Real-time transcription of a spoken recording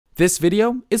This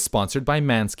video is sponsored by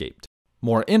Manscaped.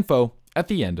 More info at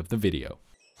the end of the video.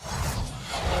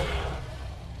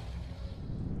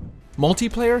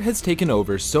 Multiplayer has taken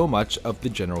over so much of the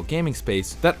general gaming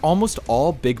space that almost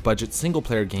all big-budget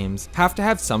single-player games have to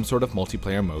have some sort of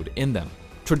multiplayer mode in them.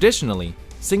 Traditionally,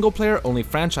 single-player only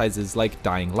franchises like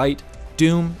Dying Light,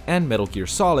 Doom, and Metal Gear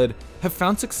Solid have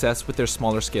found success with their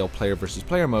smaller-scale player versus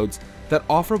player modes that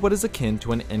offer what is akin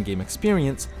to an endgame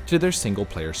experience to their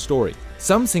single-player story.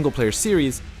 Some single-player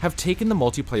series have taken the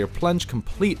multiplayer plunge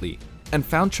completely and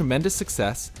found tremendous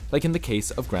success, like in the case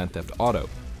of Grand Theft Auto.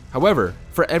 However,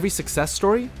 for every success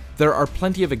story, there are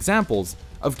plenty of examples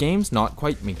of games not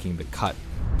quite making the cut.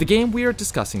 The game we are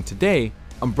discussing today,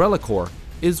 Umbrella Corps,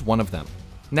 is one of them.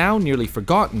 Now nearly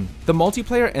forgotten, the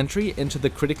multiplayer entry into the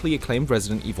critically acclaimed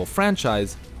Resident Evil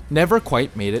franchise never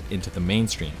quite made it into the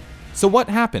mainstream. So what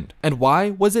happened, and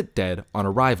why was it dead on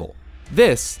arrival?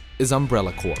 This is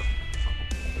Umbrella Corps.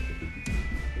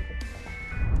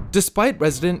 Despite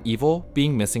Resident Evil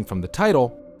being missing from the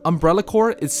title, Umbrella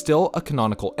Corps is still a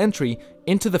canonical entry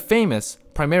into the famous,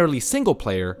 primarily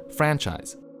single-player,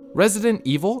 franchise. Resident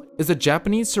Evil is a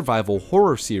Japanese survival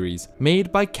horror series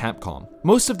made by Capcom.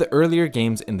 Most of the earlier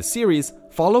games in the series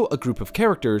follow a group of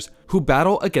characters who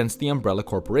battle against the Umbrella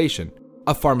Corporation,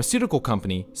 a pharmaceutical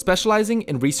company specializing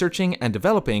in researching and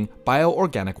developing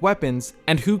bioorganic weapons,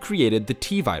 and who created the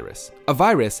T-Virus, a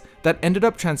virus that ended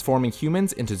up transforming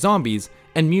humans into zombies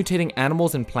and mutating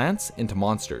animals and plants into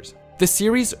monsters. The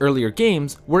series' earlier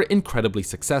games were incredibly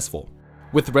successful,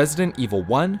 with Resident Evil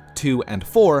 1, 2, and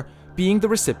 4 being the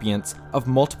recipients of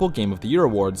multiple Game of the Year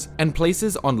awards and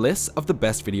places on lists of the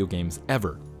best video games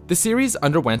ever. The series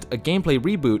underwent a gameplay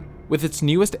reboot with its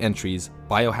newest entries,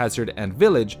 Biohazard and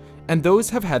Village, and those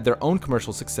have had their own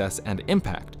commercial success and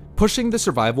impact, pushing the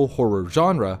survival horror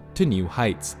genre to new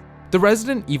heights. The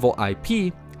Resident Evil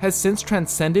IP has since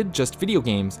transcended just video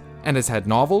games and has had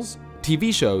novels,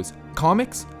 TV shows,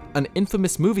 comics, an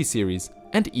infamous movie series,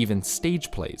 and even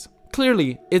stage plays.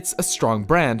 Clearly, it's a strong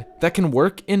brand that can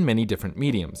work in many different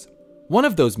mediums. One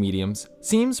of those mediums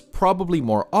seems probably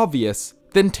more obvious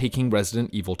than taking Resident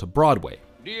Evil to Broadway: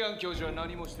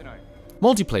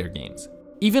 multiplayer games.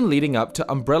 Even leading up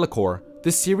to Umbrella Corps,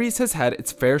 the series has had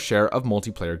its fair share of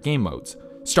multiplayer game modes,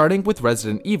 starting with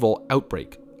Resident Evil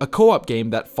Outbreak, a co-op game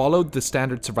that followed the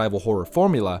standard survival horror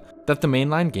formula that the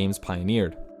mainline games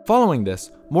pioneered. Following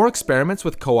this, more experiments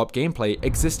with co-op gameplay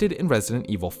existed in Resident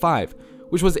Evil 5,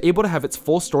 which was able to have its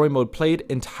full story mode played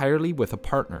entirely with a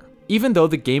partner. Even though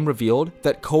the game revealed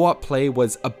that co-op play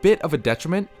was a bit of a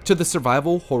detriment to the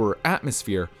survival horror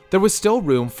atmosphere, there was still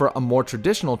room for a more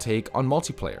traditional take on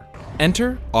multiplayer.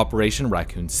 Enter Operation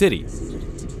Raccoon City,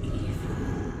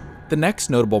 the next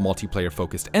notable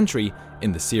multiplayer-focused entry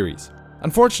in the series.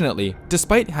 Unfortunately,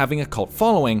 despite having a cult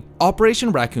following,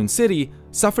 Operation Raccoon City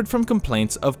suffered from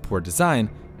complaints of poor design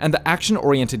and the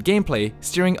action-oriented gameplay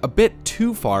steering a bit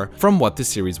too far from what the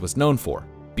series was known for,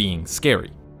 being scary.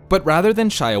 But rather than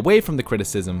shy away from the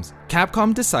criticisms,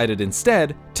 Capcom decided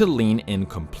instead to lean in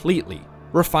completely,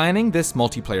 refining this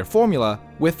multiplayer formula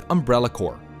with Umbrella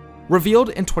Corps. Revealed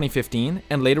in 2015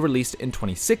 and later released in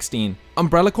 2016,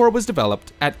 Umbrella Corps was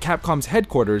developed at Capcom's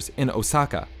headquarters in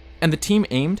Osaka, and the team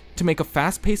aimed to make a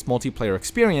fast-paced multiplayer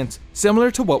experience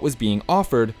similar to what was being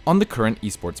offered on the current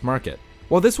esports market.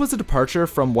 While this was a departure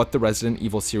from what the Resident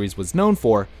Evil series was known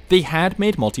for, they had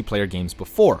made multiplayer games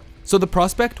before, so the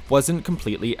prospect wasn't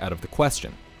completely out of the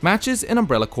question. Matches in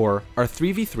Umbrella Corps are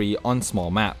 3v3 on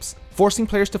small maps, forcing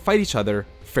players to fight each other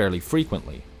fairly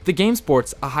frequently. The game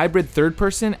sports a hybrid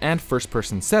third-person and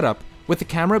first-person setup, with the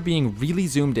camera being really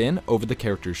zoomed in over the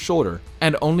character's shoulder,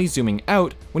 and only zooming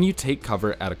out when you take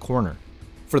cover at a corner.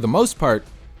 For the most part,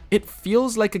 it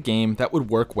feels like a game that would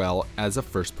work well as a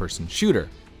first-person shooter.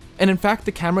 And in fact,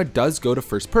 the camera does go to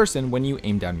first person when you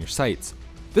aim down your sights.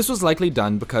 This was likely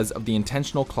done because of the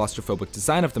intentional claustrophobic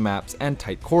design of the maps and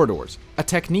tight corridors, a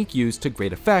technique used to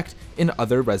great effect in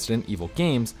other Resident Evil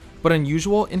games, but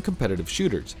unusual in competitive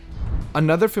shooters.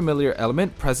 Another familiar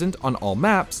element present on all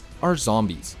maps are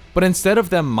zombies, but instead of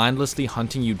them mindlessly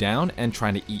hunting you down and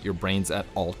trying to eat your brains at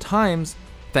all times,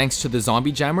 thanks to the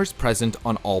zombie jammers present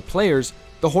on all players,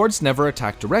 the hordes never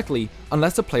attack directly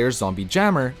unless a player's zombie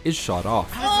jammer is shot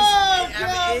off.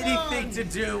 Anything to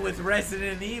do with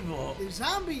Resident Evil.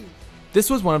 Zombie. This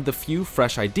was one of the few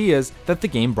fresh ideas that the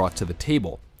game brought to the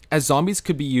table, as zombies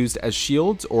could be used as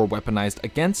shields or weaponized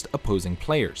against opposing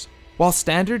players. While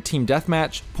standard team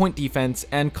deathmatch, point defense,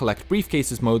 and collect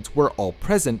briefcases modes were all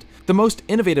present, the most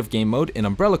innovative game mode in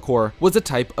Umbrella Corps was a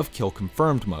type of kill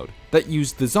confirmed mode that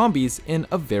used the zombies in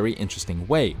a very interesting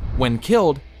way. When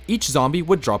killed, Each zombie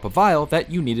would drop a vial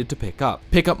that you needed to pick up.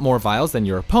 Pick up more vials than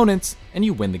your opponents, and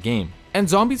you win the game. And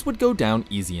zombies would go down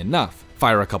easy enough.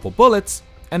 Fire a couple bullets,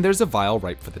 and there's a vial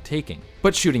ripe for the taking.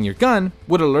 But shooting your gun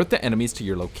would alert the enemies to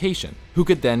your location, who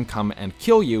could then come and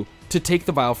kill you to take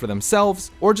the vial for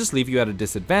themselves, or just leave you at a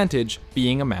disadvantage,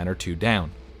 being a man or two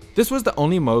down. This was the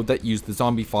only mode that used the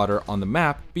zombie fodder on the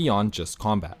map beyond just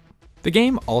combat. The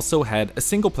game also had a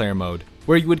single player mode,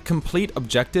 where you would complete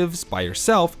objectives by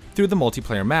yourself through the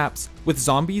multiplayer maps, with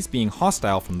zombies being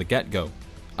hostile from the get-go.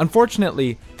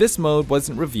 Unfortunately, this mode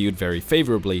wasn't reviewed very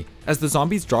favorably, as the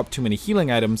zombies dropped too many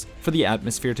healing items for the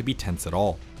atmosphere to be tense at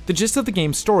all. The gist of the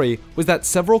game's story was that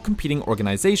several competing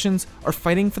organizations are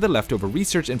fighting for the leftover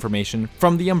research information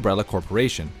from the Umbrella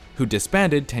Corporation, who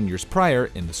disbanded 10 years prior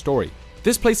in the story.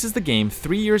 This places the game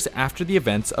 3 years after the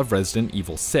events of Resident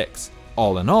Evil 6.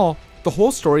 All in all, the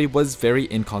whole story was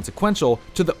very inconsequential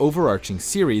to the overarching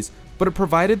series, but it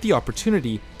provided the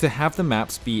opportunity to have the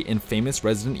maps be in famous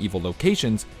Resident Evil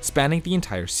locations spanning the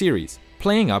entire series,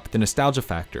 playing up the nostalgia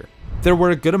factor. There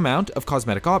were a good amount of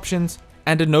cosmetic options,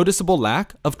 and a noticeable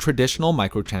lack of traditional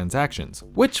microtransactions,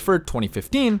 which for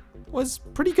 2015 was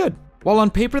pretty good. While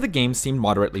on paper the game seemed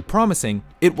moderately promising,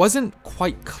 it wasn't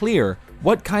quite clear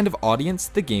what kind of audience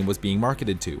the game was being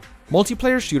marketed to.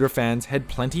 Multiplayer shooter fans had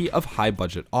plenty of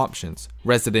high-budget options.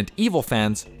 Resident Evil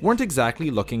fans weren't exactly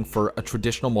looking for a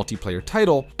traditional multiplayer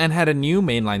title and had a new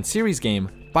mainline series game,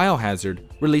 Biohazard,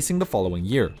 releasing the following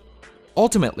year.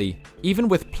 Ultimately, even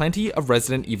with plenty of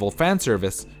Resident Evil fan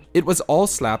service, it was all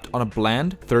slapped on a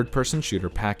bland third-person shooter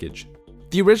package.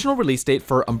 The original release date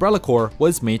for Umbrella Corps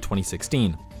was May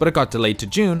 2016, but it got delayed to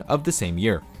June of the same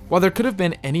year. While there could have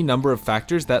been any number of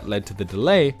factors that led to the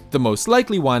delay, the most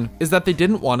likely one is that they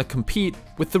didn't want to compete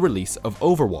with the release of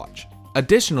Overwatch.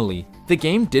 Additionally, the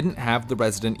game didn't have the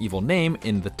Resident Evil name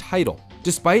in the title,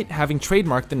 despite having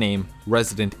trademarked the name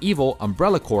Resident Evil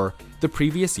Umbrella Corps the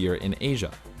previous year in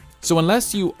Asia. So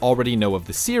unless you already know of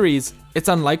the series, it's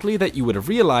unlikely that you would have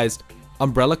realized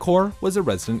Umbrella Corps was a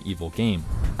Resident Evil game.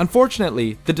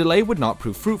 Unfortunately, the delay would not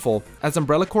prove fruitful, as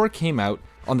Umbrella Corps came out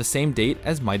on the same date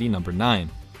as Mighty No. 9,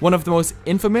 one of the most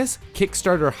infamous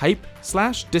Kickstarter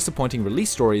hype/disappointing release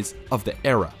stories of the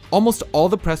era. Almost all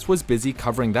the press was busy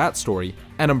covering that story,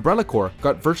 and Umbrella Corps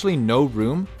got virtually no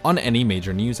room on any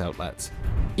major news outlets.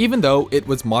 Even though it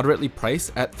was moderately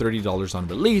priced at $30 on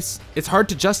release, it's hard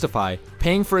to justify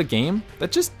paying for a game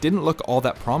that just didn't look all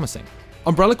that promising.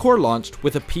 Umbrella Corps launched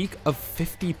with a peak of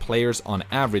 50 players on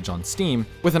average on Steam,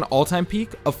 with an all-time peak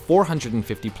of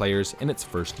 450 players in its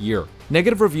first year.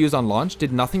 Negative reviews on launch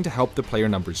did nothing to help the player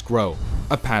numbers grow.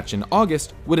 A patch in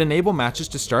August would enable matches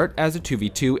to start as a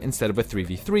 2v2 instead of a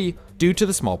 3v3 due to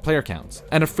the small player counts,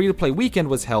 and a free-to-play weekend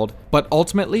was held, but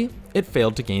ultimately, it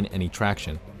failed to gain any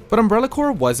traction. But Umbrella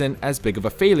Corps wasn't as big of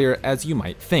a failure as you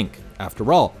might think.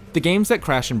 After all, the games that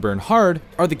crash and burn hard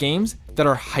are the games that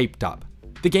are hyped up.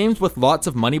 The games with lots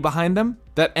of money behind them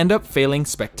that end up failing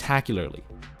spectacularly.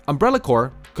 Umbrella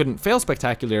Corps couldn't fail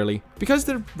spectacularly because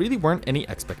there really weren't any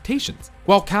expectations.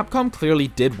 While Capcom clearly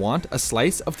did want a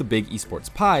slice of the big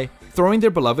esports pie, throwing their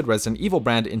beloved Resident Evil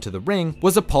brand into the ring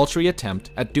was a paltry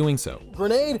attempt at doing so.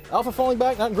 Grenade, Alpha falling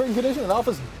back, not in great condition, and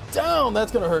Alpha's down,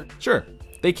 that's gonna hurt. Sure,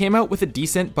 they came out with a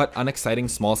decent but unexciting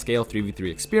small-scale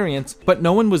 3v3 experience, but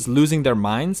no one was losing their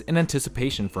minds in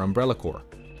anticipation for Umbrella Corps.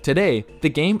 Today, the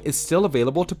game is still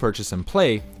available to purchase and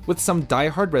play, with some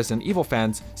die-hard Resident Evil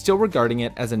fans still regarding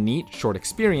it as a neat, short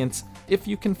experience if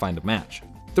you can find a match.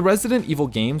 The Resident Evil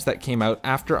games that came out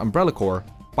after Umbrella Corps,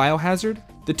 Biohazard,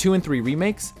 the 2 and 3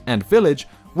 remakes, and Village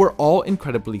were all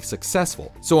incredibly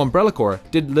successful, so Umbrella Corps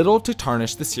did little to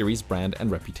tarnish the series' brand and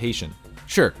reputation.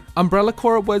 Sure, Umbrella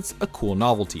Corps was a cool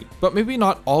novelty, but maybe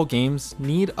not all games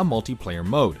need a multiplayer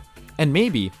mode. And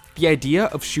maybe the idea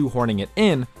of shoehorning it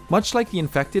in, much like the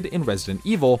infected in Resident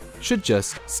Evil, should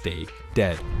just stay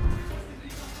dead.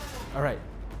 Alright,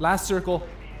 last circle.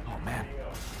 Oh man,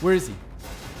 where is he?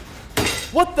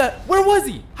 What the? Where was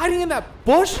he? Hiding in that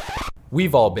bush?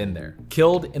 We've all been there,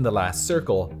 killed in the last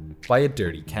circle by a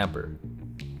dirty camper.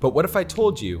 But what if I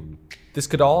told you this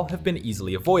could all have been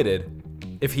easily avoided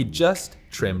if he just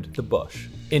trimmed the bush?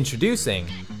 Introducing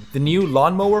the new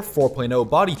Lawnmower 4.0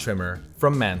 body trimmer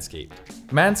from Manscaped.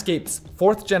 Manscaped's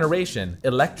 4th generation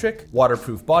electric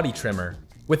waterproof body trimmer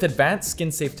with advanced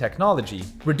skin-safe technology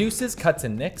reduces cuts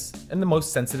and nicks in the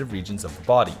most sensitive regions of the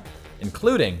body,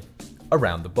 including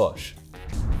around the bush.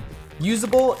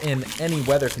 Usable in any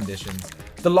weather conditions,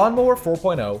 the Lawnmower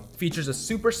 4.0 features a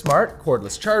super smart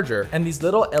cordless charger and these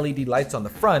little LED lights on the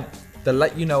front that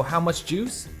let you know how much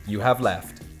juice you have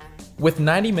left. With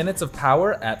 90 minutes of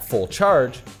power at full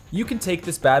charge, you can take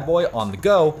this bad boy on the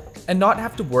go and not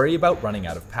have to worry about running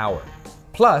out of power.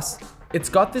 Plus, it's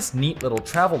got this neat little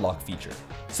travel lock feature,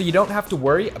 so you don't have to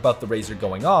worry about the razor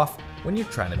going off when you're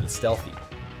trying to be stealthy.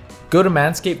 Go to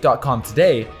manscaped.com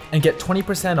today and get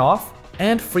 20% off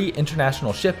and free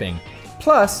international shipping,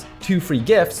 plus 2 free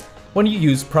gifts when you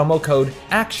use promo code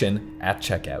ACTION at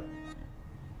checkout.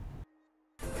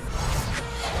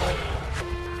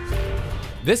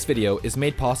 This video is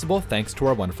made possible thanks to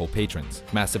our wonderful patrons.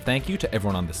 Massive thank you to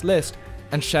everyone on this list,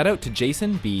 and shout out to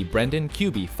Jason B, Brendan,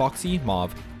 QB, Foxy,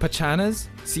 Mauve, Pachanas,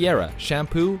 Sierra,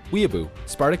 Shampoo, Weeaboo,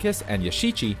 Spartacus, and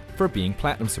Yashichi for being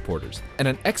platinum supporters. And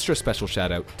an extra special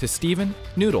shout out to Steven,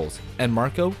 Noodles, and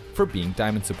Marco for being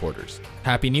diamond supporters.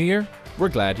 Happy New Year! We're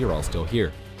glad you're all still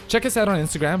here. Check us out on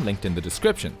Instagram, linked in the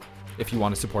description. If you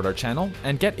want to support our channel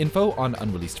and get info on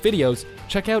unreleased videos,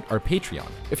 check out our Patreon.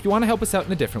 If you want to help us out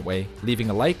in a different way, leaving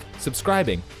a like,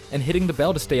 subscribing, and hitting the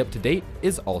bell to stay up to date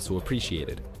is also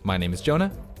appreciated. My name is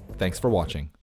Jonah. Thanks for watching.